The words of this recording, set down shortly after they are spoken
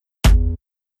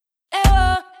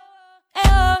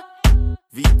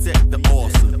VTech the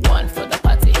awesome. One for the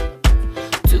party,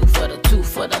 two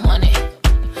for the money,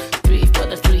 three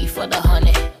for the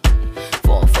honey,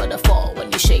 four for the fall when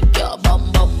you shake your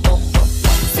bum bum bum bum.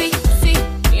 See,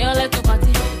 you don't like to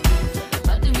party.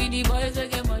 Party with the boys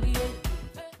that get money.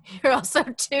 You're also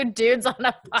two dudes on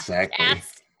a podcast. Exactly.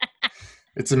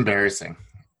 It's embarrassing.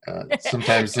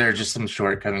 Sometimes there are just some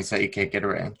shortcomings that you can't get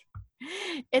around.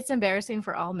 It's embarrassing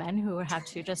for all men who have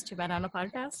two men on a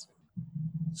podcast.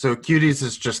 So Cuties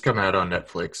has just come out on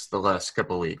Netflix the last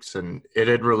couple of weeks, and it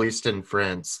had released in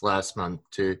France last month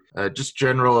to just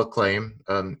general acclaim,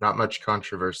 not much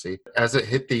controversy. As it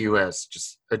hit the US,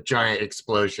 just a giant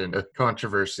explosion of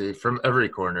controversy from every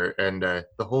corner, and the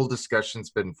whole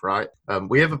discussion's been fraught.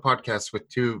 We have a podcast with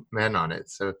two men on it,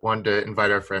 so wanted to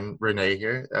invite our friend Renee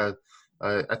here.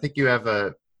 I think you have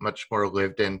a much more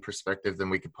lived-in perspective than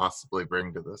we could possibly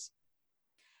bring to this.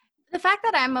 The fact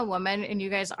that I'm a woman and you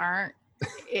guys aren't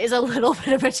is a little bit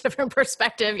of a different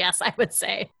perspective, yes, I would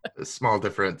say. A small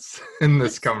difference in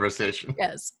this conversation.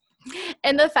 Yes.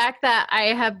 And the fact that I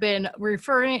have been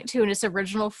referring to its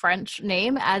original French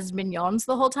name as Mignons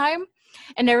the whole time,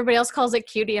 and everybody else calls it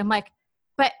Cutie. I'm like,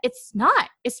 but it's not.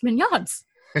 It's Mignons.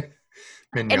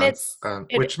 Mignons,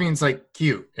 which means like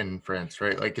cute in France,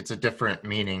 right? Like it's a different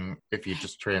meaning if you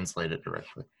just translate it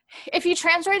directly. If you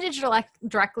translate it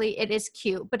directly, it is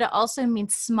cute, but it also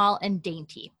means small and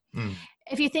dainty. Mm.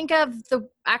 If you think of the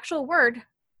actual word,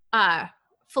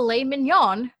 filet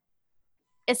mignon,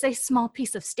 it's a small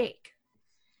piece of steak.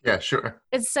 Yeah, sure.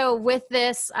 And so with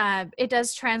this, it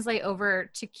does translate over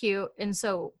to cute. And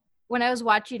so when I was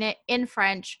watching it in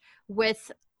French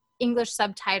with English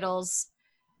subtitles,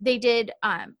 they did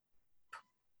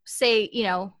say,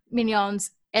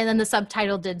 mignons, and then the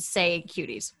subtitle did say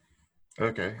cuties.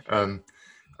 Okay.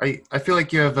 I feel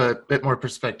like you have a bit more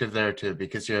perspective there too,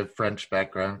 because you have French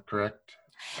background, correct?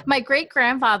 My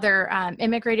great-grandfather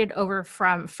immigrated over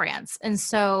from France. And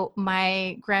so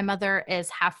my grandmother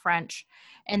is half French,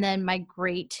 and then my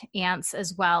great aunts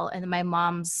as well. And then my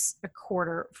mom's a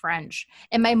quarter French.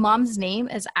 And my mom's name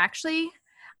is actually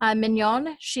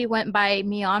Mignon. She went by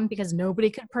Mion because nobody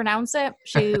could pronounce it.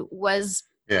 She was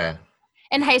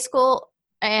in high school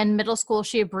and middle school,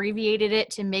 she abbreviated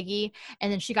it to Miggy,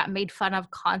 and then she got made fun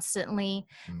of constantly.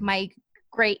 My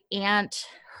great aunt,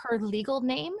 her legal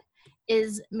name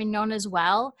is Mignon as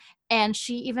well, and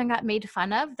she even got made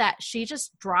fun of that she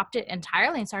just dropped it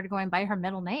entirely and started going by her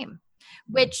middle name,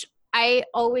 which I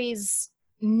always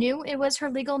knew it was her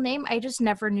legal name. I just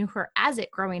never knew her as it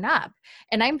growing up.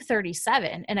 And I'm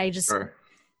 37, and I just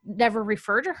never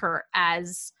referred to her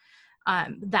as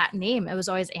that name. It was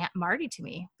always Aunt Marty to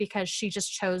me because she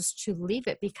just chose to leave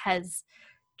it because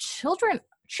children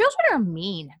are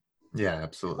mean. Yeah,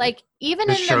 absolutely. Like even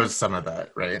it shows some of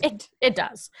that, right? It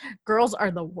does. Girls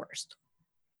are the worst.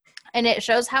 And it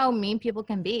shows how mean people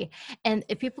can be. And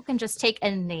if people can just take a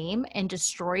name and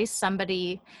destroy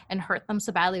somebody and hurt them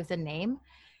so badly with a name,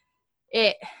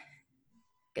 the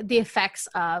effects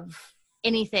of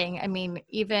anything, I mean,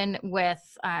 even with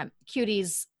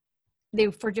Cuties, they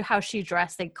referred to how she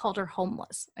dressed. They called her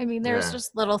homeless. I mean, there's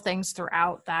just little things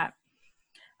throughout that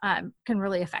can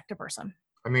really affect a person.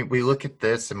 I mean, we look at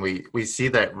this and we see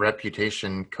that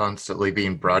reputation constantly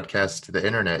being broadcast to the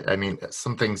internet. I mean,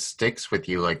 something sticks with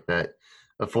you like that,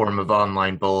 a form of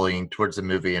online bullying towards a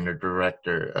movie and a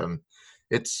director.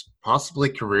 It's possibly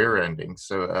career-ending.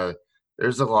 So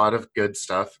there's a lot of good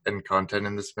stuff and content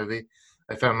in this movie.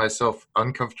 I found myself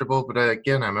uncomfortable, but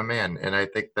again, I'm a man, and I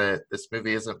think that this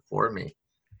movie isn't for me.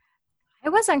 I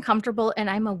was uncomfortable, and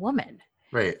I'm a woman.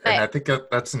 Right, and I think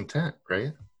that's intent,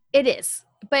 right? It is,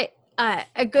 but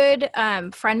a good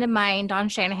friend of mine, Don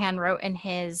Shanahan, wrote in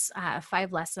his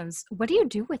 5 lessons, what do you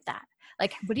do with that?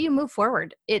 Like, what do you move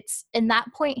forward? And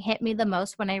that point hit me the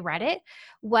most when I read it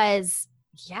was,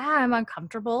 I'm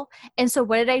uncomfortable. And so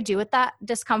what did I do with that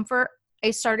discomfort? I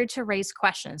started to raise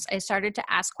questions. I started to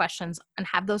ask questions and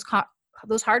have those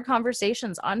hard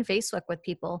conversations on Facebook with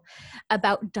people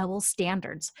about double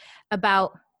standards,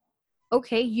 about,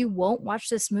 okay, you won't watch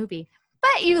this movie,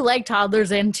 but you like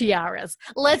toddlers and tiaras.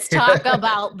 Let's talk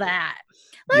about that.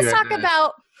 You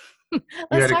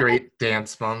had a great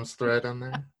Dance Moms thread on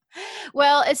there.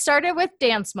 Well, it started with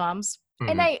Dance Moms,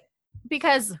 and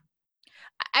because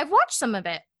I've watched some of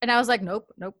it, and I was like,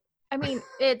 nope. I mean,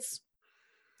 it's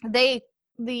the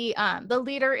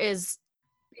leader is,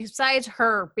 besides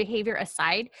her behavior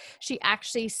aside, she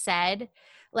actually said,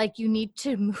 like, you need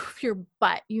to move your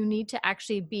butt. You need to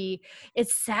actually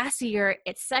it's sassier,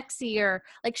 it's sexier.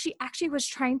 Like, she actually was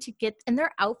trying to and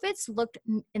their outfits looked,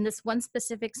 in this one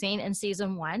specific scene in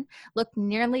season 1, looked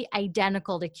nearly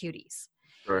identical to Cuties.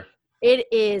 Sure. It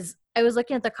is I was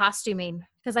looking at the costuming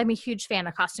because I'm a huge fan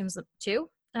of costumes too.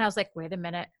 And I was like, wait a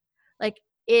minute. Like,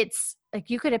 it's like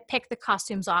you could have picked the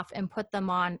costumes off and put them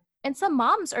on. And some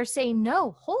moms are saying,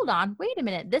 no, hold on, wait a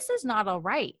minute. This is not all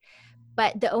right.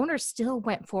 But the owners still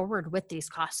went forward with these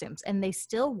costumes and they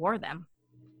still wore them.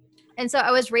 And so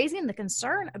I was raising the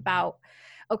concern about,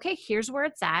 okay, here's where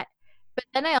it's at. But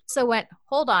then I also went,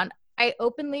 hold on. I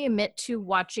openly admit to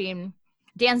watching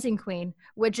Dancing Queen,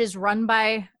 which is run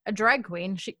by a drag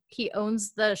queen. He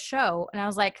owns the show. And I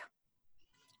was like,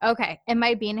 okay, am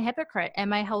I being a hypocrite?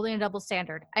 Am I holding a double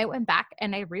standard? I went back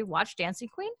and I rewatched Dancing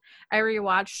Queen. I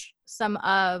rewatched some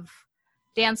of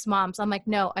Dance Moms. I'm like,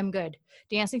 no, I'm good.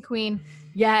 Dancing Queen,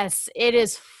 yes, it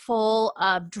is full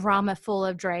of drama, full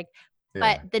of drag. Yeah.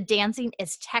 But the dancing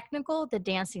is technical. The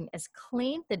dancing is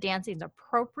clean. The dancing is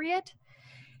appropriate.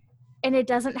 And it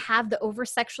doesn't have the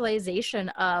over-sexualization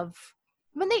of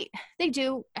when they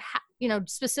do,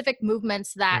 specific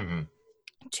movements that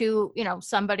to,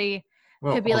 somebody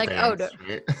could be like, dance,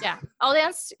 right? yeah, all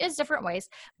dance is different ways,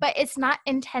 but it's not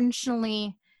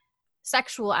intentionally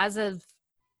sexual as of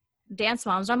Dance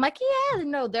Moms. I'm like, yeah,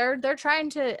 no, they're trying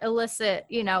to elicit,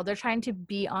 they're trying to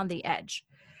be on the edge.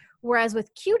 Whereas with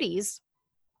Cuties,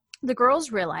 the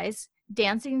girls realize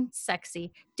dancing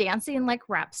sexy, dancing like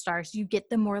rap stars, you get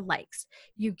the more likes,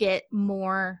 you get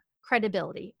more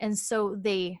credibility. And so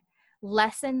they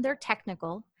lessened their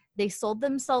technical, they sold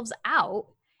themselves out,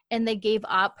 and they gave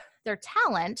up their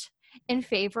talent in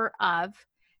favor of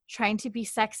trying to be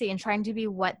sexy and trying to be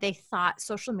what they thought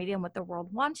social media and what the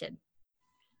world wanted.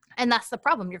 And that's the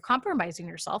problem. You're compromising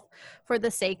yourself for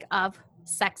the sake of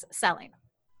sex selling.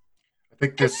 I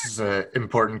think this is an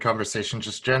important conversation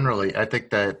just generally. I think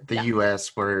that the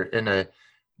US, we're in a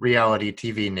reality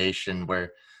TV nation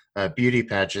where beauty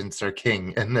pageants are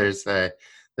king, and there's a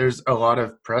lot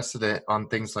of precedent on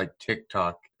things like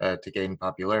TikTok to gain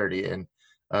popularity. And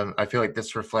I feel like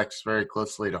this reflects very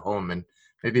closely to home, and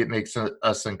maybe it makes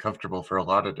us uncomfortable for a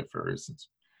lot of different reasons.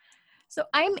 So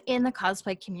I'm in the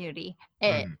cosplay community.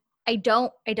 I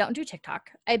don't do TikTok.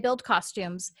 I build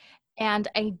costumes, and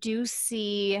I do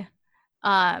see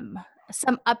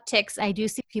some upticks. I do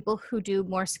see people who do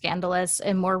more scandalous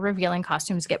and more revealing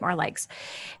costumes get more likes.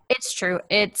 It's true.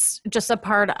 It's just a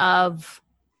part of,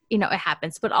 it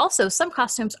happens. But also some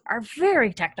costumes are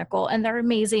very technical and they're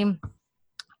amazing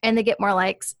and they get more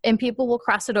likes, and people will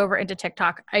cross it over into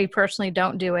TikTok. I personally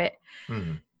don't do it.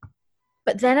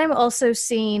 But then I'm also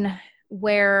seeing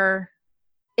where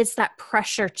it's that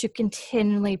pressure to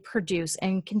continually produce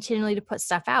and continually to put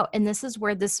stuff out. And this is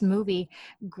where this movie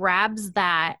grabs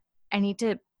that. I need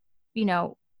to,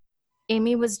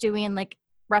 Amy was doing like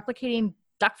replicating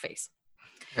Duckface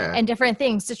and different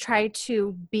things to try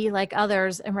to be like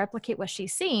others and replicate what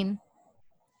she's seen.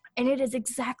 And it is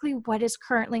exactly what is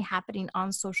currently happening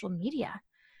on social media.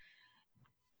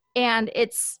 And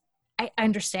I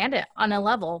understand it on a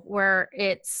level where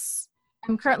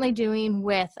I'm currently doing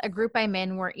with a group I'm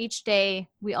in where each day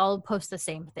we all post the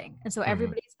same thing. And so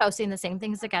everybody's posting the same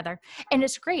things together. And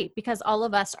it's great because all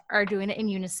of us are doing it in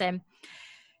unison.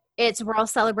 We're all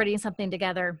celebrating something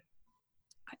together.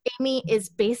 Amy is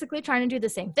basically trying to do the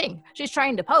same thing. She's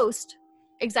trying to post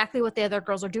exactly what the other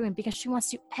girls are doing because she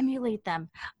wants to emulate them.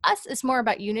 Us, it's more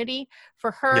about unity. For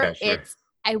her, it's,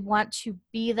 I want to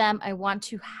be them. I want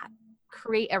to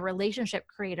create a relationship,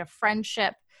 create a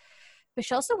friendship. But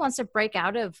she also wants to break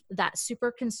out of that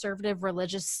super conservative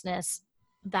religiousness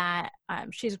that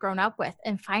she's grown up with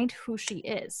and find who she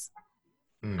is.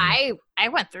 I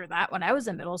went through that when I was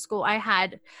in middle school.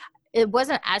 It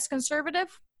wasn't as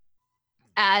conservative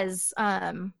as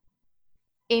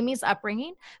Amy's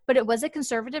upbringing, but it was a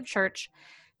conservative church.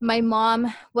 My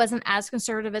mom wasn't as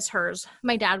conservative as hers.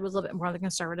 My dad was a little bit more on the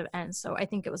conservative end, so I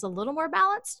think it was a little more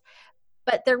balanced.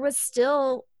 But there was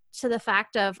still to the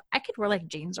fact of I could wear like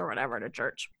jeans or whatever to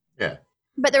church. Yeah.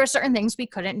 But there were certain things we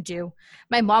couldn't do.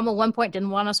 My mom at one point didn't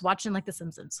want us watching like The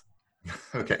Simpsons.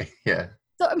 Okay. Yeah.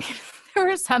 So, I mean, there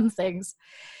were some things.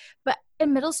 But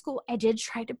in middle school, I did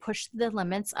try to push the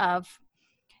limits of,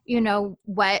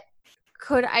 what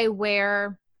could I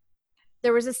wear?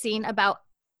 There was a scene about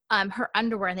her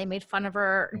underwear, and they made fun of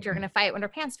her during a fight when her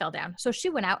pants fell down. So she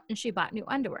went out and she bought new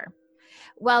underwear.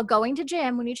 Well, going to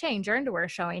gym, when you change, your underwear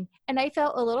is showing. And I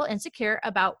felt a little insecure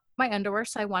about my underwear,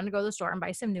 so I wanted to go to the store and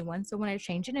buy some new ones. So when I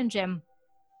changed it in gym,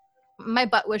 my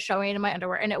butt was showing in my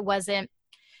underwear, and it wasn't,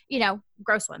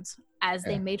 gross ones, as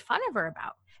they made fun of her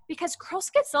about. Because girls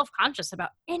get self-conscious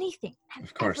about anything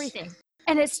and everything.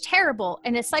 And it's terrible,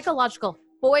 and it's psychological.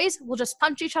 Boys will just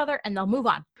punch each other, and they'll move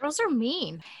on. Girls are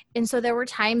mean. And so there were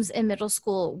times in middle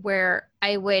school where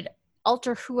I would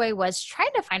alter who I was,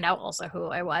 trying to find out also who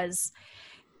I was.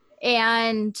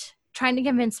 and trying to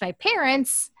convince my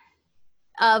parents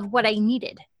of what I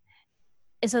needed.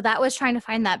 And so that was trying to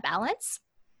find that balance.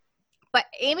 But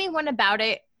Amy went about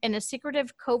it in a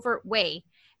secretive, covert way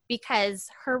because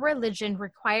her religion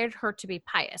required her to be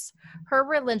pious. Her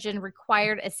religion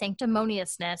required a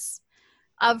sanctimoniousness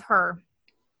of her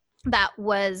that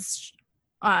was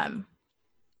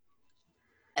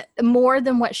more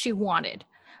than what she wanted,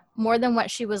 more than what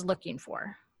she was looking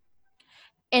for.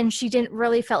 And she didn't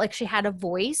really felt like she had a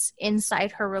voice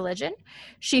inside her religion.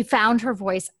 She found her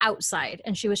voice outside,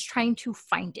 and she was trying to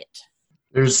find it.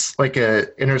 There's like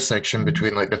a intersection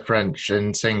between like the French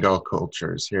and Senegal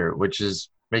cultures here, which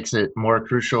makes it more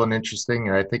crucial and interesting.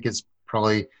 And I think it's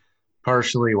probably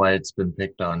partially why it's been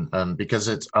picked on, because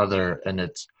it's other and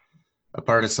it's a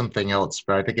part of something else.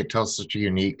 But I think it tells such a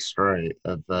unique story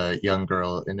of a young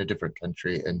girl in a different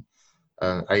country, and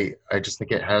I just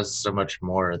think it has so much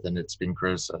more than it's being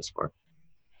criticized for.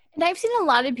 And I've seen a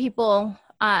lot of people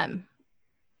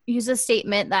use a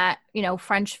statement that,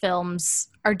 French films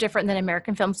are different than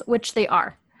American films, which they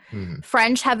are. Mm-hmm.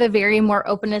 French have a very more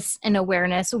openness and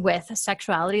awareness with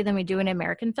sexuality than we do in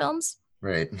American films.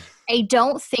 Right. I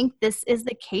don't think this is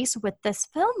the case with this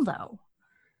film, though.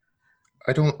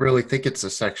 I don't really think it's a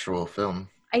sexual film.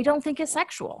 I don't think it's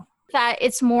sexual. That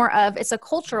it's a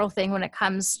cultural thing when it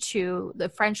comes to the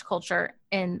French culture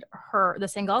and the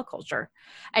Senegal culture.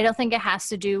 I don't think it has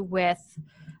to do with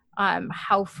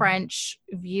how French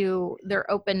view their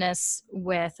openness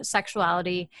with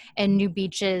sexuality and new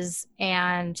beaches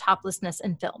and toplessness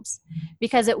in films,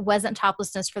 because it wasn't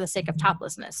toplessness for the sake of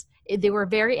toplessness. They were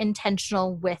very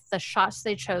intentional with the shots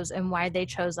they chose and why they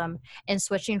chose them, and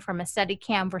switching from a steady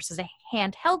cam versus a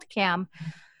handheld cam.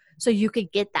 So you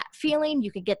could get that feeling,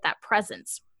 you could get that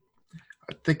presence.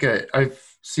 I think I've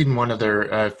seen one of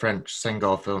their French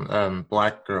Senegal film,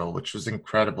 Black Girl, which was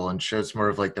incredible and shows more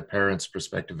of like the parents'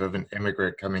 perspective of an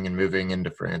immigrant coming and moving into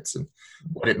France and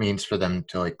what it means for them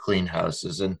to like clean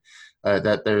houses, and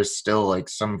that there's still like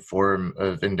some form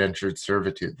of indentured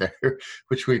servitude there,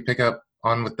 which we pick up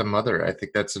on with the mother. I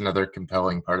think that's another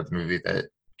compelling part of the movie that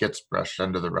gets brushed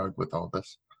under the rug with all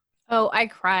this. Oh, I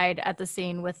cried at the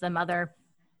scene with the mother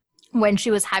when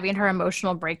she was having her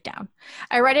emotional breakdown.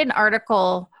 I read an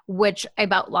article which I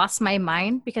about lost my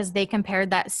mind because they compared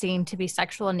that scene to be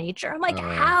sexual in nature. I'm like,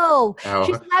 how?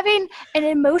 She's having an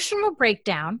emotional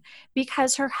breakdown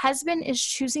because her husband is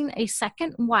choosing a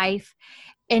second wife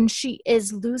and she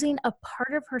is losing a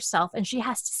part of herself, and she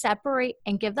has to separate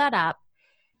and give that up.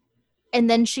 And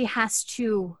then she has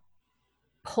to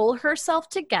pull herself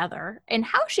together, and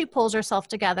how she pulls herself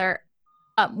together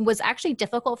was actually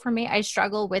difficult for me. I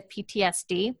struggle with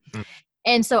PTSD. Mm.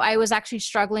 And so I was actually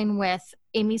struggling with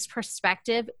Amy's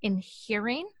perspective in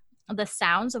hearing the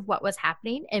sounds of what was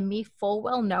happening, and me full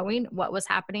well knowing what was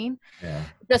happening. Yeah.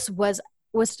 This was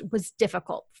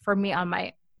difficult for me on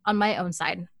my own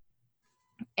side.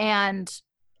 And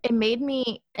it made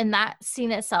me, in that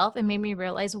scene itself, it made me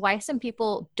realize why some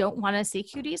people don't want to see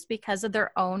cuties because of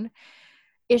their own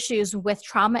issues with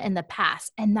trauma in the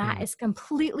past. And that is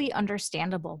completely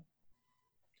understandable.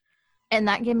 And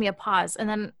that gave me a pause. And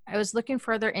then I was looking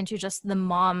further into just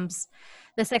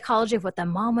the psychology of what the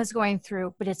mom was going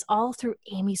through, but it's all through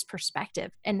Amy's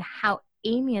perspective and how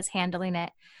Amy is handling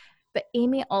it. But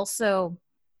Amy also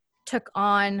took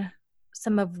on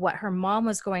some of what her mom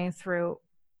was going through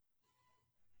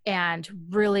and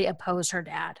really opposed her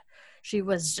dad. She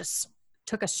was just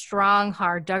took a strong,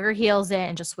 hard, dug her heels in,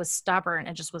 and just was stubborn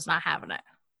and just was not having it.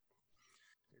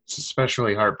 It's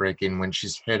especially heartbreaking when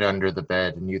she's hid under the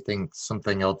bed and you think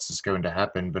something else is going to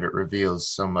happen, but it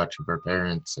reveals so much of her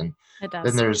parents. And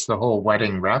then there's the whole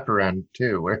wedding wraparound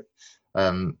too, where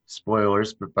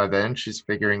spoilers, but by then she's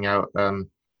figuring out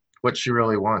what she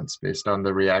really wants based on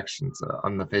the reactions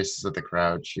on the faces of the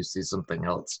crowd. She sees something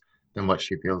else than what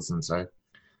she feels inside.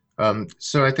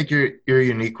 So I think you're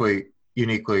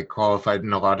uniquely qualified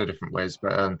in a lot of different ways,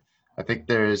 but I think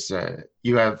there's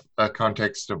you have a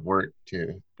context of work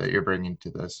too that you're bringing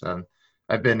to this.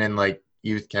 I've been in like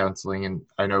youth counseling, and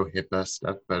I know HIPAA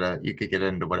stuff, but you could get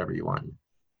into whatever you want.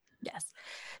 Yes.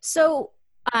 So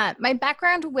my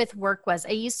background with work was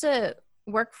I used to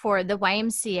work for the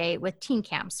YMCA with teen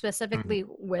camps, specifically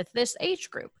with this age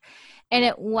group, and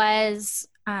it was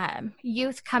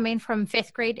youth coming from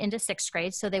 5th grade into 6th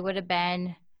grade, so they would have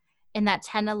been in that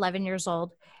 10, 11 years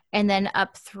old, and then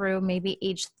up through maybe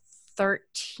age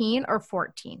 13 or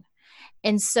 14.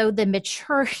 And so the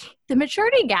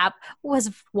maturity gap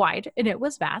was wide and it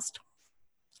was vast.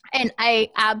 And I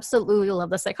absolutely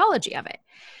love the psychology of it.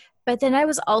 But then I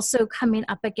was also coming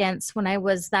up against, when I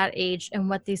was that age and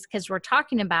what these kids were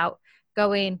talking about,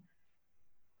 going,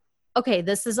 okay,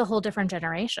 this is a whole different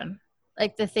generation.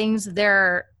 Like the things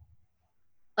they're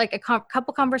like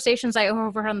couple conversations I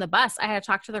overheard on the bus, I had to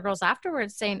talk to the girls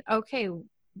afterwards saying, okay,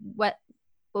 what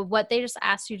they just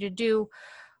asked you to do,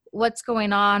 what's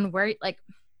going on, where, like,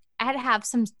 I had to have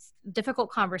some difficult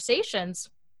conversations.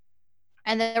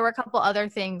 And then there were a couple other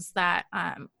things that,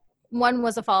 one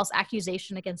was a false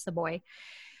accusation against the boy,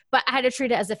 but I had to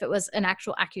treat it as if it was an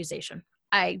actual accusation.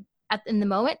 In the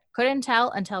moment, couldn't tell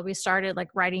until we started like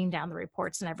writing down the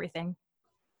reports and everything.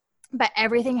 But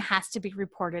everything has to be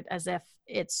reported as if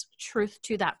it's truth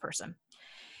to that person.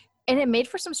 And it made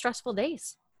for some stressful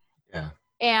days. Yeah.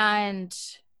 And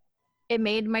it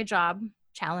made my job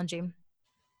challenging.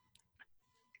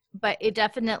 But it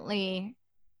definitely,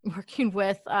 working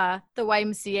with the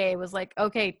YMCA was like,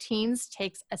 okay, teens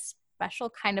takes a special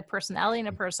kind of personality in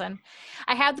a person.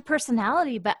 I have the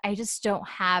personality, but I just don't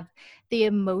have the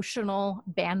emotional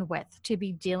bandwidth to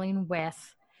be dealing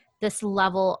with this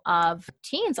level of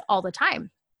teens all the time.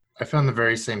 I found the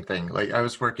very same thing. Like, I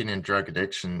was working in drug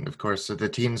addiction, of course, so the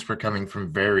teens were coming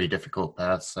from very difficult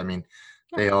paths. I mean,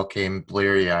 they all came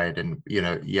bleary-eyed and,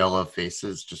 yellow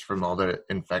faces just from all the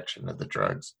infection of the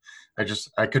drugs.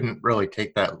 I couldn't really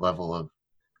take that level of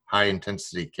high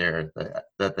intensity care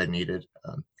that they needed.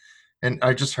 And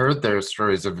I just heard their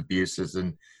stories of abuses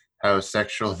and how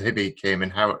sexual they became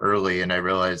and how early. And I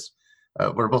realized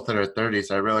we're both in our 30s.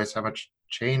 I realized how much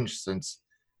changed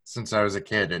since I was a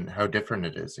kid and how different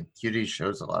it is. And Cutie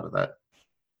shows a lot of that.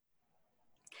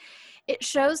 It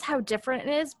shows how different it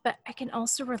is, but I can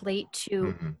also relate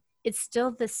to it's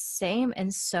still the same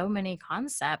in so many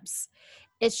concepts.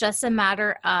 It's just a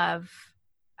matter of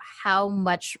how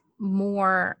much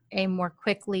more and more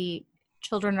quickly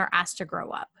children are asked to grow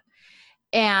up.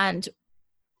 And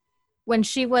when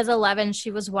she was 11,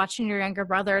 she was watching her younger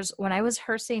brothers. When I was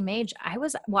her same age, I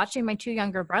was watching my two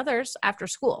younger brothers after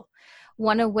school,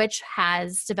 one of which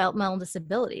has developmental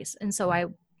disabilities. And so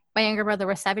my younger brother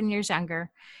was 7 years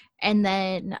younger. And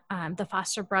then the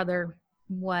foster brother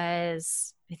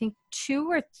was, I think, 2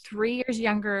 or 3 years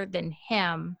younger than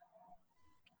him,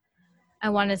 I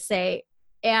want to say.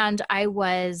 And I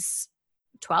was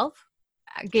 12,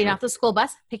 getting off the school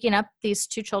bus, picking up these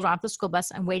two children off the school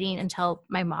bus and waiting until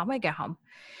my mom would get home.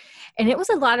 And it was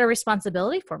a lot of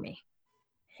responsibility for me.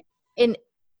 And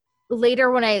later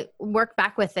when I worked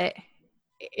back with it,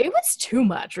 it was too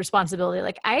much responsibility.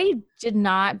 Like, I did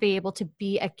not be able to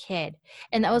be a kid.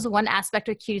 And that was one aspect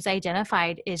of Cutie's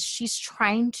identified, is she's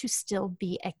trying to still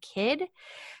be a kid,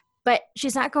 but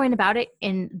she's not going about it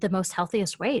in the most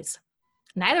healthiest ways.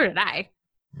 Neither did I.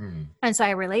 And so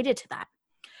I related to that.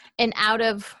 And out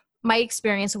of my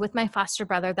experience with my foster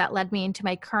brother, that led me into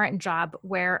my current job,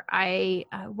 where I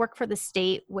work for the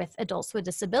state with adults with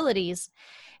disabilities.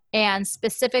 And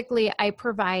specifically, I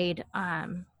provide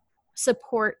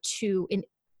support to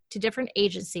different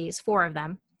agencies, 4 of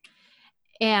them.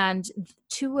 And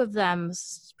 2 of them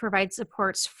provide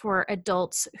supports for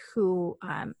adults who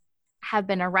have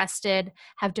been arrested,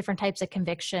 have different types of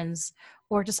convictions,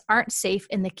 or just aren't safe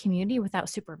in the community without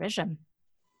supervision.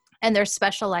 And they're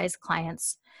specialized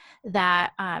clients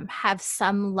that have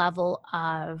some level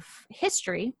of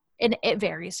history, and it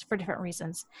varies for different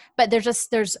reasons. But there's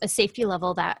a safety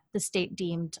level that the state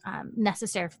deemed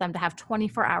necessary for them to have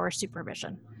 24-hour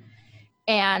supervision.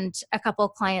 And a couple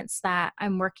of clients that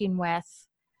I'm working with,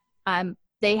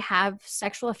 they have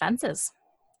sexual offenses.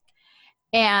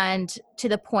 And to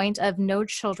the point of no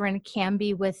children can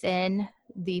be within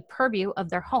the purview of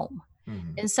their home.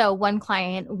 And so one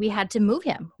client, we had to move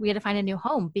him. We had to find a new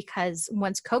home because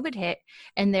once COVID hit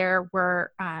and there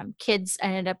were kids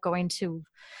ended up going to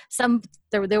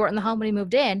they were in the home when he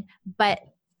moved in, but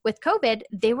with COVID,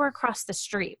 they were across the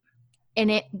street and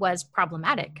it was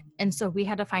problematic. And so we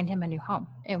had to find him a new home,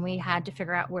 and we had to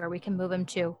figure out where we can move him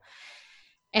to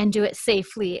and do it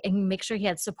safely and make sure he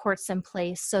had supports in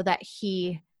place so that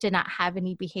he did not have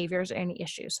any behaviors or any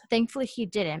issues. Thankfully, he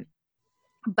didn't.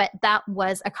 But that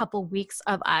was a couple weeks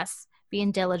of us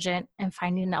being diligent and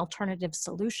finding an alternative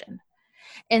solution.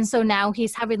 And so now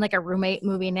he's having like a roommate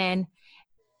moving in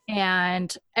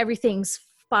and everything's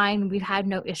fine. We've had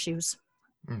no issues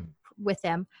with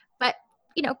him. But,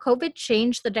 COVID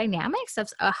changed the dynamics of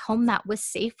a home that was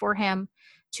safe for him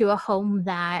to a home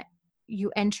that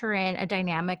you enter in a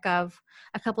dynamic of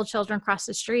a couple children across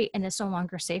the street and it's no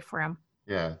longer safe for him.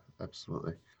 Yeah,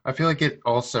 absolutely. I feel like it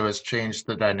also has changed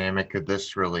the dynamic of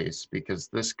this release, because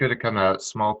this could have come out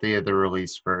small theater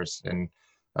release first and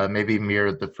maybe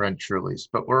mirrored the French release,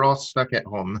 but we're all stuck at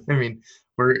home. I mean,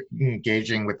 we're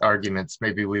engaging with arguments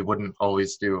maybe we wouldn't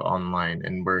always do online,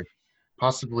 and we're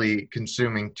possibly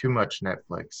consuming too much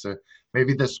Netflix. So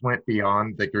maybe this went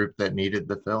beyond the group that needed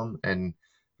the film and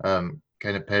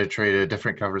kind of penetrated a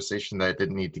different conversation that I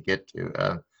didn't need to get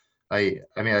to. I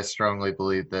mean, I strongly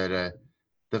believe that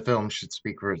the film should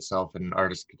speak for itself and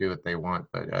artists can do what they want,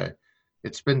 but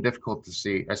it's been difficult to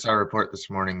see. I saw a report this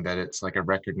morning that it's like a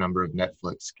record number of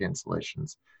Netflix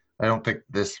cancellations. I don't think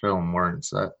this film warrants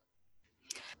that.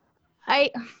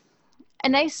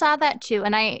 I saw that too.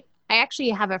 And I actually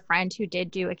have a friend who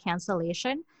did do a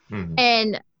cancellation, Mhm.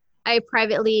 and I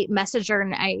privately messaged her,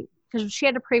 and because she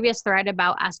had a previous thread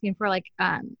about asking for like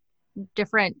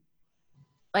different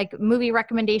like movie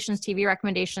recommendations, TV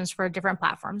recommendations for different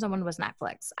platforms, and one was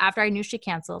Netflix. After I knew she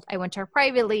canceled, I went to her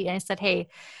privately and I said, hey,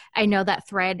 I know that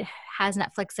thread has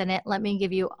Netflix in it. Let me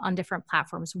give you on different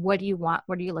platforms. What do you want?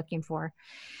 What are you looking for?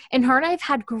 And her and I have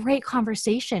had great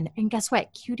conversation. And guess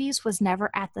what? Cuties was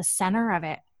never at the center of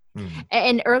it. Mhm.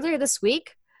 And earlier this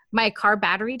week, my car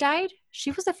battery died.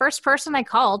 She was the first person I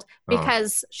called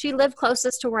because she lived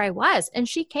closest to where I was. And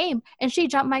she came and she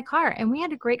jumped my car. And we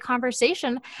had a great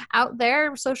conversation out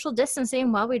there, social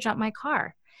distancing while we jumped my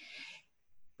car.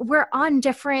 We're on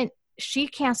different, she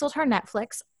canceled her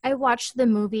Netflix. I watched the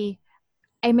movie.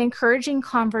 I'm encouraging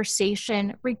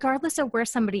conversation regardless of where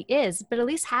somebody is, but at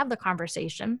least have the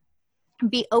conversation.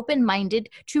 Be open-minded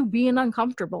to being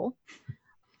uncomfortable,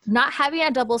 not having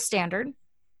a double standard.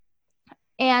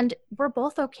 And we're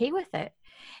both okay with it.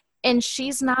 And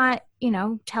she's not,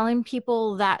 telling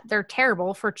people that they're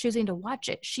terrible for choosing to watch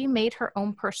it. She made her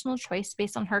own personal choice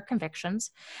based on her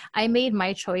convictions. I made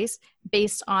my choice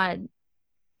based on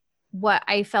what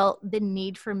I felt the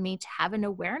need for me to have an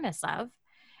awareness of.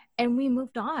 And we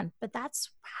moved on. But that's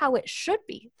how it should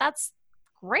be. That's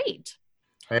great.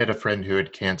 I had a friend who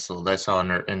had canceled. I saw on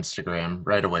her Instagram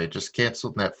right away, just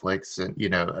canceled Netflix,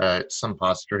 and some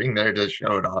posturing there to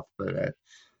show it off. But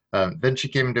then she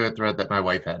came into a thread that my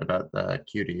wife had about the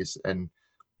Cuties, and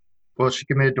well, she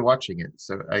committed to watching it.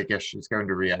 So I guess she's going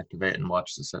to reactivate and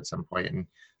watch this at some point. And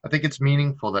I think it's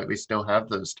meaningful that we still have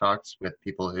those talks with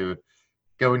people who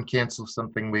go and cancel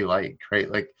something we like,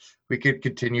 right? Like we could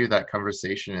continue that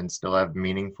conversation and still have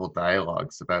meaningful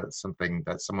dialogues about something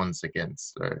that someone's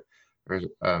against, or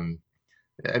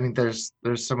I mean, there's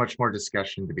so much more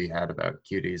discussion to be had about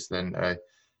Cuties than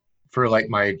for like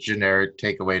my generic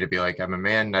takeaway to be like, I'm a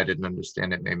man and I didn't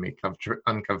understand it, made me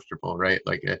uncomfortable, right?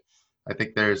 Like I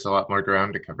think there's a lot more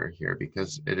ground to cover here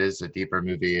because it is a deeper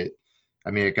movie.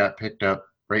 It got picked up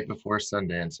right before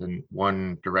Sundance and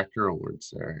won director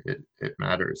awards there. It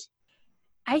matters.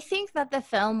 I think that the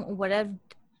film would have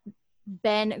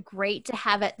been great to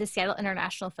have at the Seattle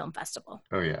International Film Festival.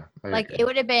 Oh yeah. It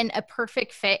would have been a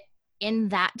perfect fit in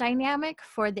that dynamic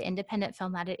for the independent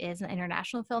film that it is, an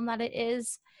international film that it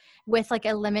is, with like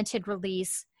a limited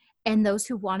release. And those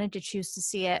who wanted to choose to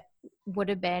see it would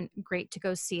have been great to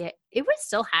go see it. It would have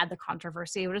still had the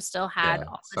controversy. It would have still had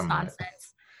all this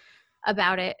nonsense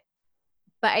about it.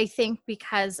 But I think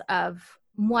because of,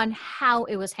 one, how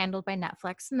it was handled by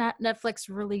Netflix, Netflix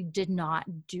really did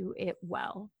not do it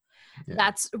well. Yeah.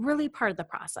 That's really part of the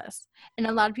process. And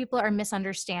a lot of people are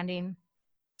misunderstanding.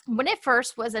 When it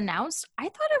first was announced, I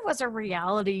thought it was a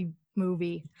reality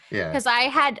movie. Yeah. Because I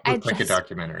like a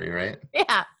documentary, right?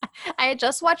 Yeah. I had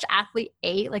just watched Athlete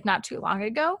 8 like not too long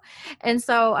ago. And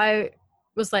so I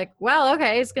was like, well,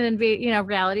 okay, it's going to be,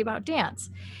 reality about dance.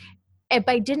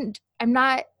 But I'm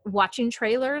not watching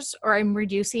trailers, or I'm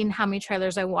reducing how many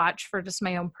trailers I watch for just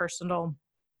my own personal,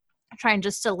 trying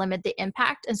just to limit the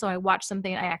impact. And so I watch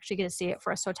something, I actually get to see it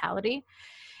for a totality.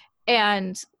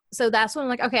 And so that's when I'm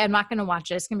like, okay, I'm not going to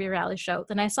watch it. It's going to be a reality show.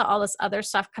 Then I saw all this other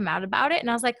stuff come out about it. And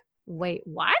I was like, wait,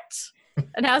 what?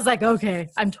 And I was like, okay,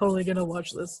 I'm totally going to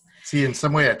watch this. See, in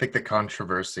some way, I think the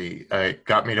controversy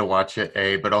got me to watch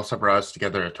it, but also brought us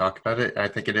together to talk about it. I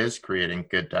think it is creating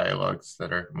good dialogues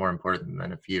that are more important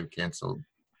than a few canceled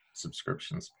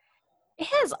subscriptions. It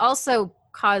has also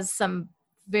caused some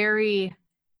very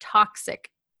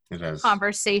toxic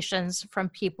conversations from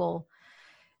people,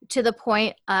 to the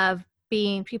point of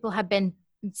people have been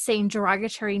saying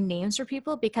derogatory names for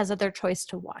people because of their choice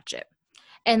to watch it.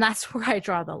 And that's where I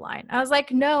draw the line. I was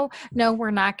like, no, we're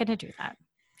not going to do that.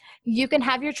 You can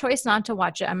have your choice not to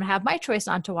watch it. I'm going to have my choice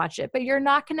not to watch it, but you're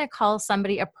not going to call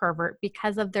somebody a pervert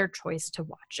because of their choice to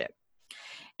watch it.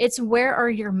 It's, where are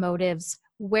your motives?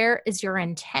 Where is your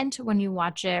intent when you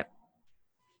watch it?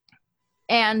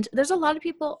 And there's a lot of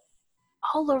people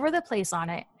all over the place on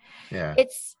it. Yeah.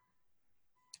 It's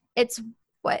it's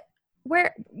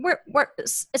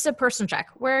a person check.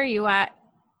 Where are you at?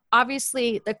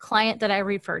 obviously the client that I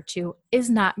referred to is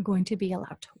not going to be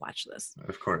allowed to watch this.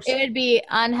 Of course. It would be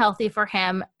unhealthy for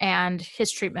him and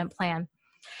his treatment plan.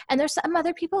 And there's some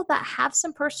other people that have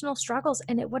some personal struggles,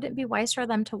 and it wouldn't be wise for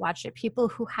them to watch it. People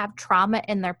who have trauma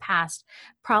in their past,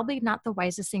 probably not the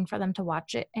wisest thing for them to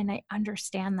watch it. And I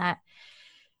understand that.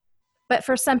 But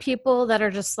for some people that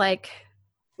are just like,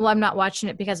 well, I'm not watching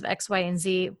it because of X, Y, and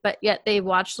Z, but yet they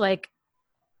watch like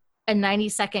a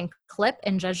 90-second clip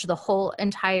and judge the whole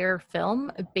entire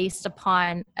film based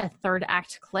upon a third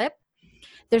act clip.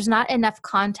 There's not enough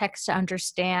context to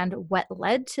understand what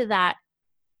led to that,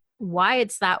 why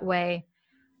it's that way.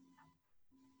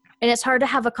 And it's hard to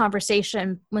have a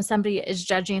conversation when somebody is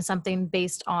judging something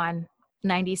based on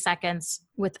 90 seconds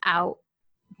without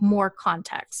more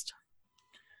context.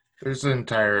 There's an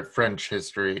entire French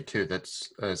history too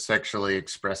that's sexually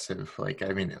expressive. Like,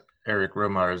 I mean, Eric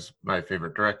Rohmer is my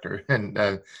favorite director, and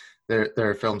there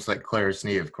are films like Claire's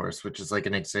Knee, of course, which is like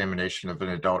an examination of an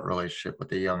adult relationship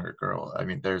with a younger girl. I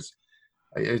mean,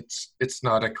 it's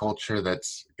not a culture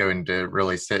that's going to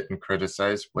really sit and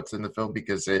criticize what's in the film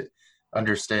because it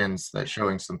understands that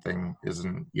showing something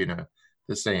isn't,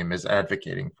 the same as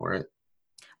advocating for it.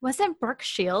 Wasn't Brooke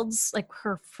Shields like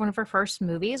one of her first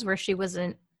movies where she was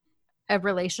in a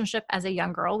relationship as a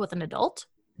young girl with an adult?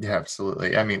 Yeah,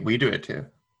 absolutely. I mean, we do it too.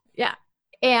 Yeah.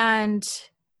 And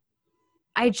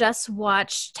I just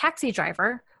watched Taxi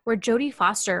Driver, where Jodie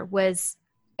Foster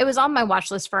it was on my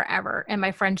watch list forever, and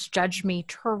my friends judged me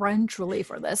torrentially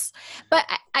for this. But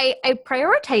I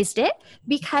prioritized it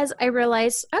because I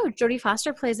realized, oh, Jodie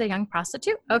Foster plays a young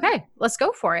prostitute. Okay, let's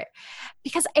go for it.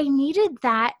 Because I needed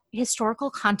that historical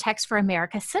context for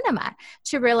American cinema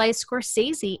to realize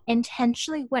Scorsese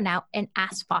intentionally went out and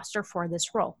asked Foster for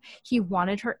this role. He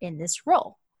wanted her in this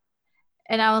role.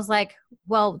 And I was like,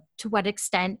 well, to what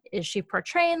extent is she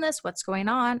portraying this? What's going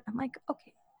on? I'm like,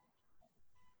 okay.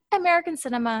 American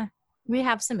cinema, we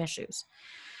have some issues.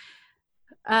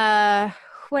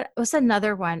 What was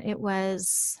another one? It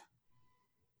was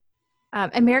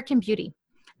American Beauty.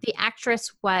 The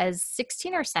actress was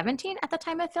 16 or 17 at the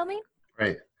time of filming.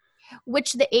 Right.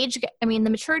 Which the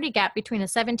maturity gap between a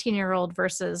 17-year-old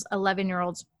versus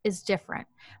 11-year-olds is different.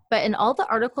 But in all the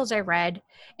articles I read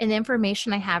and the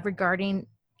information I have regarding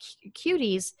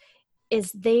Cuties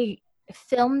is they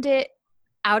filmed it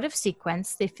out of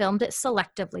sequence. They filmed it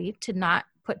selectively to not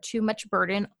put too much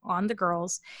burden on the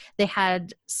girls. They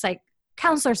had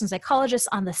counselors and psychologists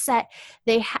on the set.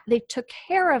 They took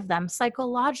care of them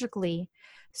psychologically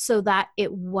so that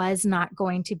it was not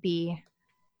going to be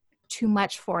too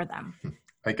much for them.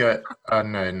 I got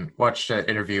on and watched an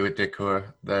interview with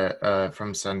Decour that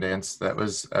from Sundance. That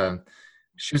was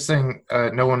she was saying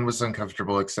no one was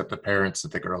uncomfortable except the parents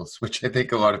of the girls, which I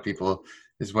think a lot of people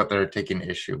is what they're taking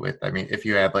issue with. I mean, if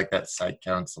you add like that psych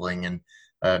counseling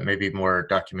and maybe more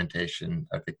documentation,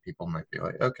 I think people might be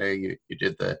like, okay, you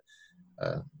did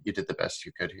the best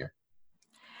you could here.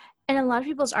 And a lot of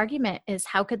people's argument is,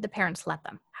 how could the parents let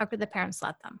them? How could the parents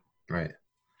let them? Right.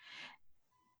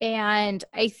 And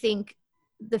I think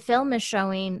the film is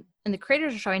showing, and the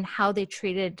creators are showing, how they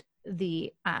treated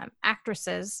the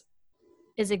actresses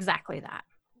is exactly that.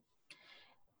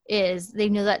 Is they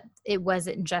knew that it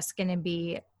wasn't just going to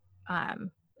be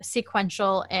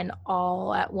sequential and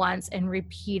all at once and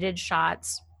repeated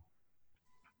shots.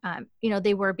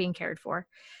 They were being cared for.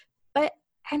 But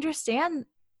I understand,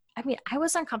 I mean, I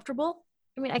was uncomfortable.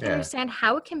 I mean, I can understand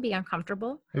how it can be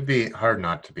uncomfortable. It'd be hard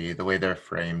not to be, the way they're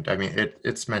framed. I mean,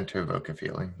 it's meant to evoke a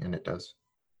feeling, and it does.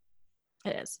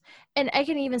 It is. And I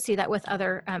can even see that with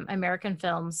other American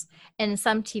films and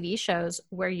some TV shows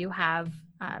where you have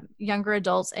younger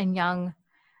adults and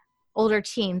older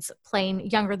teens playing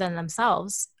younger than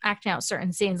themselves, acting out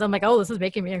certain scenes. I'm like, oh, this is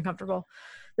making me uncomfortable.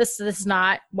 This is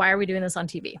not, why are we doing this on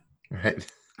TV? Right.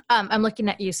 I'm looking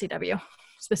at UCW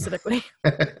specifically.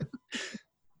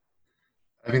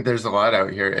 I think there's a lot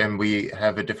out here, and we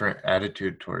have a different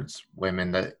attitude towards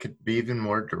women that could be even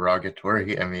more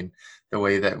derogatory. I mean, the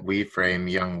way that we frame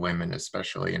young women,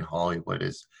 especially in Hollywood,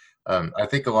 is, I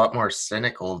think, a lot more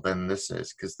cynical than this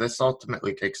is, because this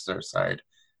ultimately takes their side.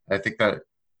 I think that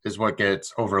is what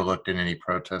gets overlooked in any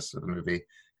protest of the movie,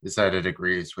 is that it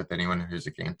agrees with anyone who's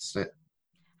against it.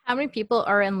 How many people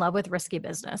are in love with risky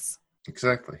business?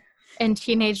 Exactly. And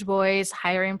teenage boys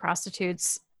hiring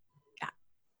prostitutes.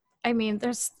 I mean,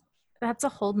 that's a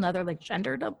whole nother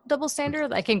gender double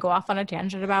standard that I can go off on a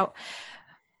tangent about.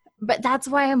 But that's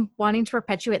why I'm wanting to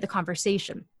perpetuate the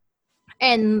conversation.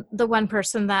 And the one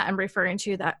person that I'm referring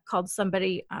to that called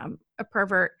somebody a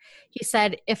pervert, he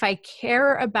said, if I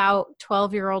care about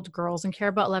 12-year-old girls and care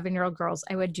about 11-year-old girls,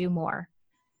 I would do more.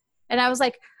 And I was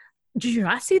like, do you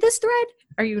not see this thread?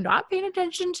 Are you not paying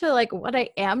attention to like what I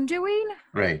am doing?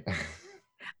 Right.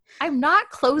 I'm not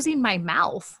closing my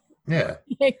mouth. Yeah.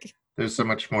 Like, There's so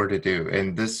much more to do.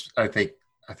 And this, I think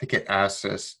it asks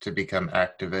us to become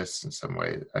activists in some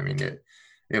way. I mean,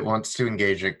 it wants to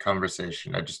engage in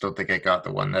conversation. I just don't think I got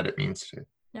the one that it means to.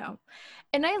 no.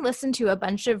 And I listened to a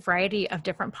bunch of variety of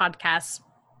different podcasts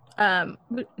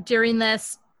during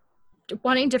this,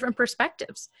 wanting different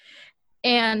perspectives.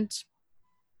 And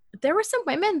there were some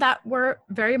women that were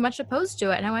very much opposed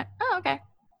to it. And I went, oh, okay,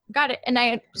 got it. And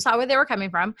I saw where they were coming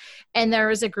from. And there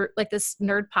was a group, like this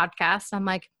nerd podcast. I'm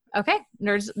like, okay,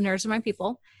 nerds are my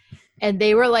people. And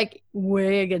they were like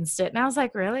way against it. And I was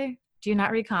like, really? Do you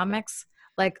not read comics?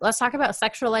 Like, let's talk about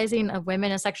sexualizing of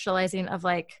women and sexualizing of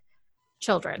like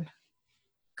children.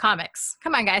 Comics.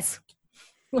 Come on, guys.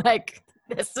 Like,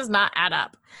 this does not add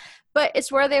up. But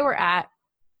it's where they were at.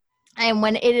 And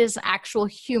when it is actual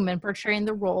human portraying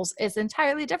the roles is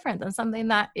entirely different than something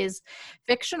that is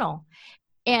fictional.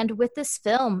 And with this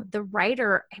film, the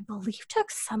writer, I believe, took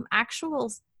some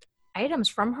actual items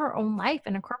from her own life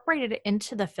and incorporated it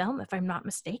into the film, if I'm not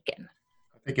mistaken.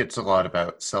 I think it's a lot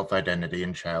about self-identity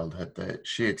in childhood that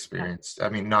she experienced. I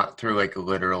mean, not through like a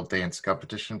literal dance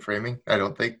competition framing, I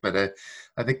don't think, but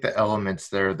I think the elements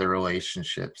there, the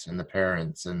relationships and the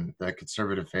parents and the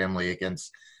conservative family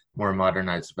against more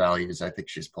modernized values, I think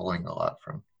she's pulling a lot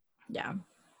from. Yeah.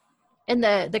 And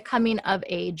the coming of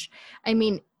age. I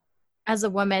mean, as a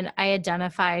woman, I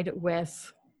identified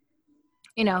with,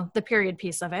 the period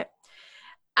piece of it.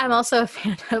 I'm also a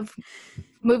fan of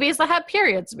movies that have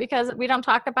periods because we don't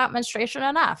talk about menstruation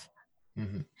enough.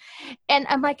 Mm-hmm. And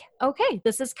I'm like, okay,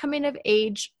 this is coming of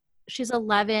age. She's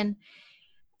 11.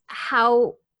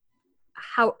 How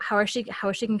is she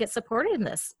can get supported in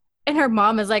this? And her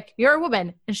mom is like, you're a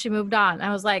woman. And she moved on.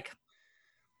 I was like,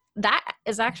 that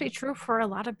is actually true for a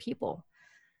lot of people.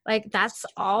 Like, that's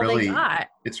all really, they got.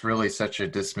 It's really such a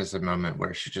dismissive moment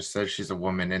where she just says she's a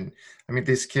woman. And I mean,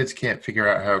 these kids can't figure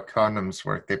out how condoms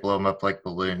work. They blow them up like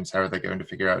balloons. How are they going to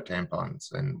figure out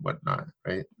tampons and whatnot,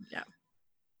 right? Yeah.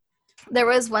 There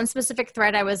was one specific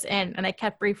thread I was in, and I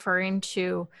kept referring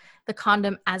to the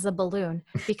condom as a balloon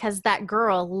because that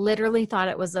girl literally thought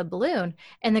it was a balloon.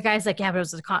 And the guy's like, yeah, but it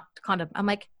was a condom. I'm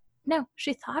like, no,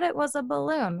 she thought it was a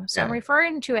balloon. So I'm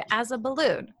referring to it as a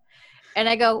balloon. And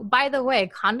I go, by the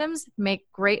way, condoms make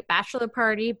great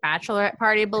bachelorette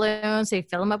party balloons. They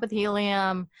fill them up with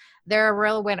helium. They're a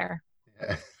real winner.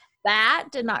 Yeah. That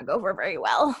did not go over very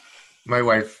well. My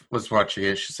wife was watching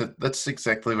it. She said, that's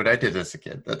exactly what I did as a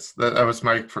kid. That was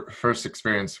my first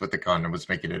experience with the condom, was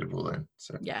making it a balloon.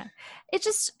 So yeah,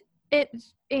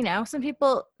 some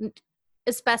people,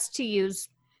 it's best to use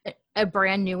a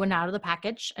brand new one out of the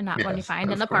package and not one you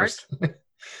find in the park.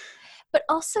 But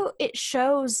also it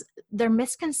shows their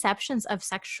misconceptions of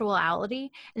sexuality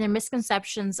and their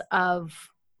misconceptions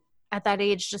of, at that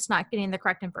age, just not getting the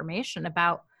correct information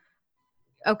about,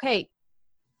 okay,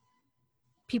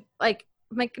 people like,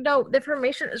 no, the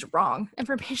information is wrong.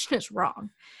 Information is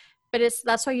wrong. But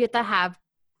that's why you have to have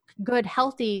good,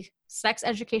 healthy sex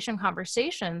education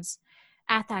conversations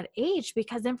at that age,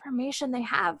 because the information they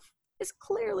have is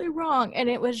clearly wrong. And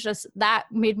it was just, that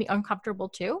made me uncomfortable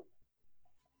too.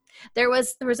 There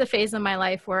was a phase in my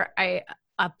life where I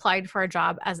applied for a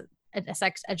job as a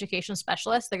sex education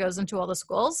specialist that goes into all the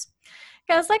schools.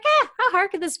 I was like, how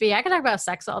hard could this be? I can talk about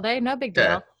sex all day. No big deal.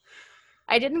 Yeah.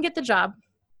 I didn't get the job.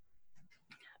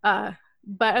 But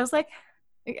I was like,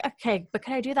 okay, but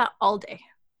can I do that all day?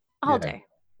 All day?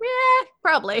 Yeah,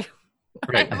 probably.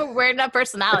 Right. I have a weird enough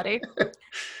personality.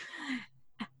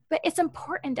 But it's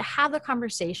important to have the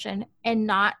conversation and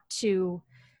not to,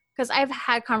 because I've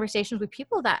had conversations with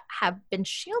people that have been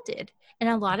shielded, and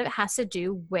a lot of it has to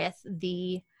do with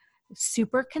the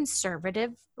super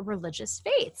conservative religious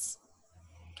faiths.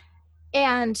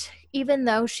 And even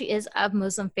though she is of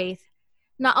Muslim faith,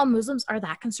 not all Muslims are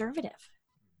that conservative,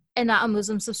 and not all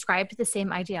Muslims subscribe to the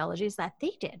same ideologies that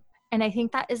they did. And I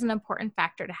think that is an important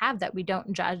factor to have, that we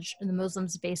don't judge the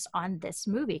Muslims based on this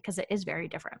movie, because it is very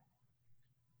different.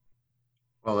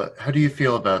 Well, how do you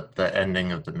feel about the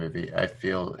ending of the movie? I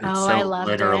feel it's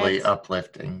literally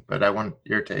uplifting, but I want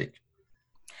your take.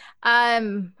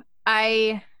 For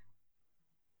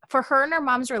her and her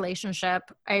mom's relationship,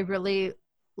 I really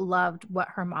loved what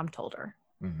her mom told her.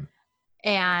 Mm-hmm.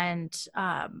 And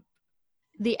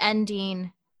the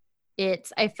ending,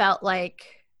 I felt like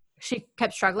she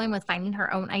kept struggling with finding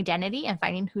her own identity and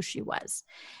finding who she was.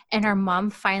 And her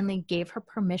mom finally gave her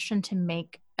permission to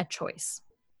make a choice,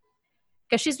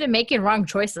 because she's been making wrong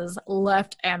choices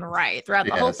left and right throughout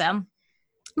the whole film.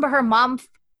 But her mom,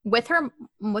 with her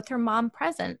mom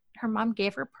present, her mom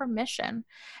gave her permission,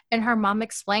 and her mom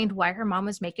explained why her mom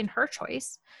was making her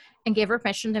choice and gave her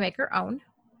permission to make her own.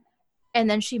 And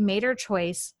then she made her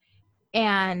choice,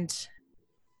 and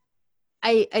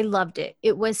I loved it.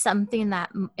 It was something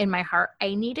that in my heart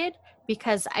I needed,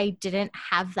 because I didn't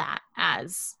have that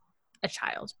as a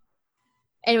child.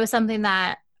 And it was something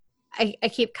that I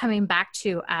keep coming back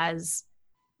to as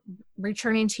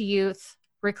returning to youth,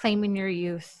 reclaiming your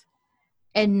youth,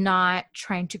 and not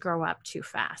trying to grow up too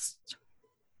fast.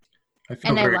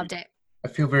 I loved it. I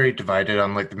feel very divided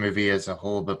on like the movie as a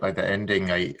whole, but by the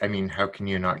ending, I mean, how can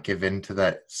you not give in to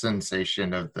that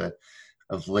sensation of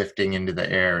lifting into the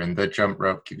air, and the jump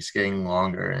rope keeps getting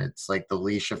longer, and it's like the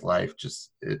leash of life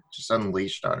just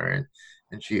unleashed on her,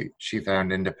 and she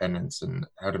found independence and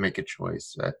how to make a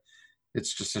choice.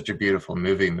 It's just such a beautiful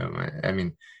movie moment. I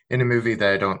mean, in a movie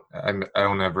that I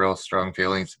don't have real strong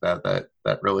feelings about,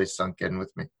 that really sunk in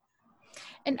with me.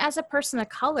 And as a person of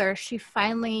color, she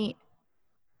finally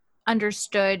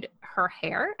understood her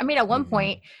hair. I mean, at one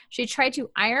point, she tried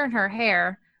to iron her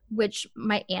hair, which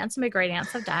my great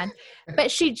aunts have done,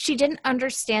 but she didn't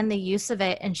understand the use of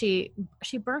it, and she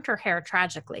burnt her hair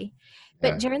tragically.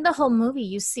 But during the whole movie,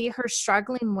 you see her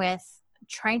struggling with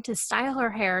trying to style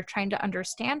her hair, trying to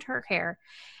understand her hair.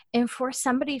 And for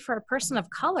a person of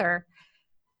color,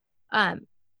 Hair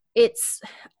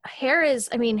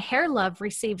Love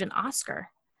received an Oscar.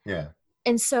 Yeah.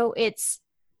 And so it's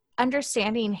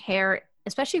understanding hair,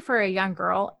 especially for a young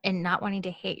girl, and not wanting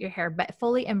to hate your hair, but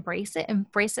fully embrace it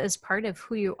as part of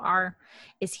who you are,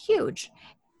 is huge.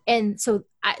 And so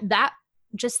that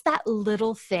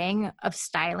little thing of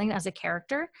styling as a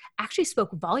character actually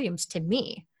spoke volumes to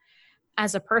me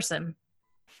as a person,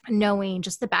 knowing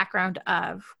just the background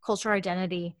of cultural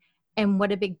identity and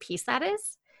what a big piece that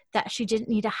is, that she didn't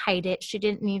need to hide it. She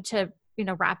didn't need to,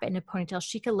 wrap it in a ponytail.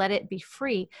 She could let it be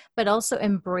free, but also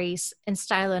embrace and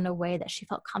style in a way that she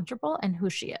felt comfortable in who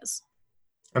she is.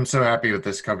 I'm so happy with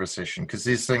this conversation, because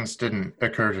these things didn't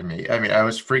occur to me. I mean, I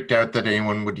was freaked out that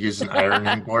anyone would use an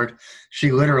ironing board.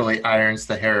 She literally irons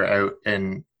the hair out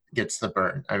and gets the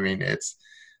burn. I mean,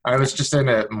 I was just in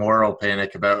a moral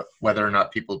panic about whether or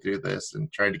not people do this,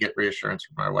 and trying to get reassurance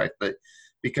from my wife. But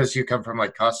because you come from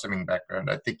like costuming background,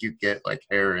 I think you get like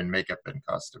hair and makeup and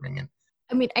costuming. And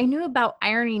I mean, I knew about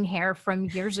ironing hair from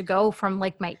years ago from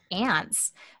like my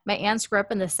aunts. My aunts grew up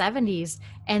in the 70s,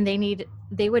 and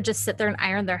they would just sit there and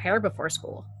iron their hair before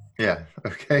school. Yeah.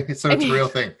 Okay. So it's a real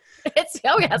thing. It's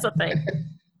a thing.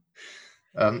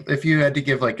 If you had to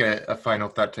give like a final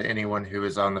thought to anyone who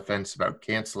is on the fence about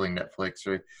canceling Netflix,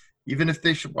 or even if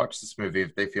they should watch this movie,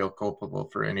 if they feel culpable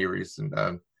for any reason,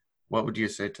 what would you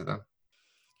say to them?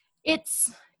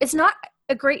 It's not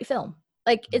a great film.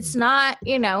 Like, it's not,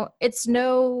 it's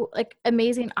no like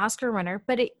amazing Oscar winner,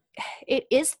 but it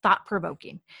is thought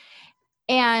provoking,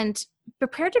 and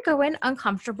prepared to go in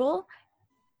uncomfortable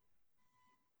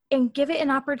and give it an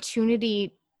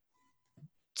opportunity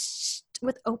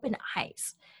with open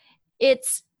eyes.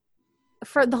 It's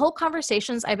for the whole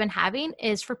conversations I've been having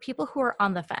is for people who are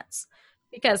on the fence,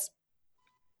 because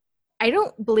I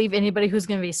don't believe anybody who's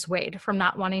going to be swayed from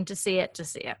not wanting to see it.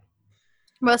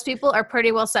 Most people are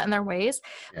pretty well set in their ways.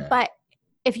 Yeah. But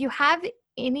if you have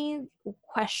any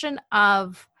question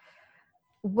of,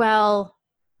 well,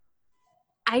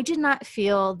 I did not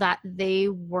feel that they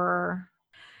were,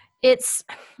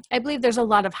 I believe there's a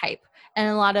lot of hype and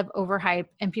a lot of overhype,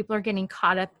 and people are getting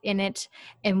caught up in it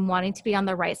and wanting to be on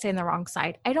the right side and the wrong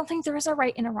side. I don't think there is a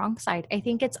right and a wrong side. I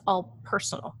think it's all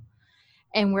personal,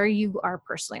 and where you are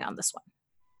personally on this one.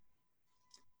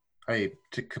 I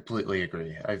completely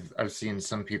agree. I've seen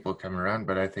some people come around,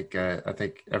 but I think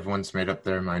everyone's made up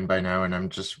their mind by now, and I'm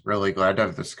just really glad to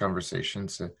have this conversation.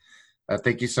 So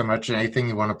thank you so much. Anything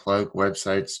you want to plug?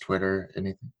 Websites, Twitter,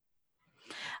 anything?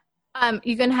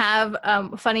 You can have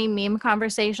funny meme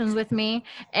conversations with me,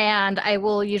 and I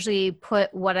will usually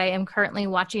put what I am currently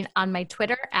watching on my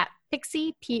Twitter at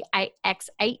Pixie,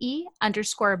 PIXIE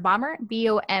 _bomber,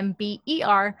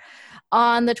 BOMBER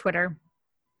on the Twitter.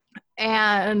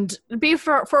 And be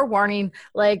forewarning,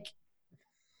 like,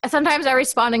 sometimes I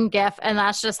respond in GIF, and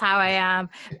that's just how I am.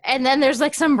 And then there's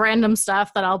like some random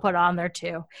stuff that I'll put on there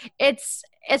too. It's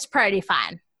pretty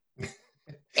fun.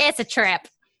 It's a trip.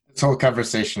 This whole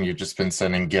conversation, you've just been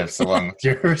sending GIFs along with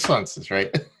your responses,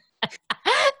 right?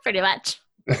 Pretty much.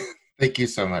 Thank you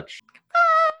so much.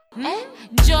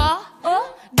 Jaw,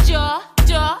 jaw,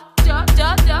 jaw, jaw,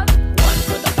 jaw, jaw.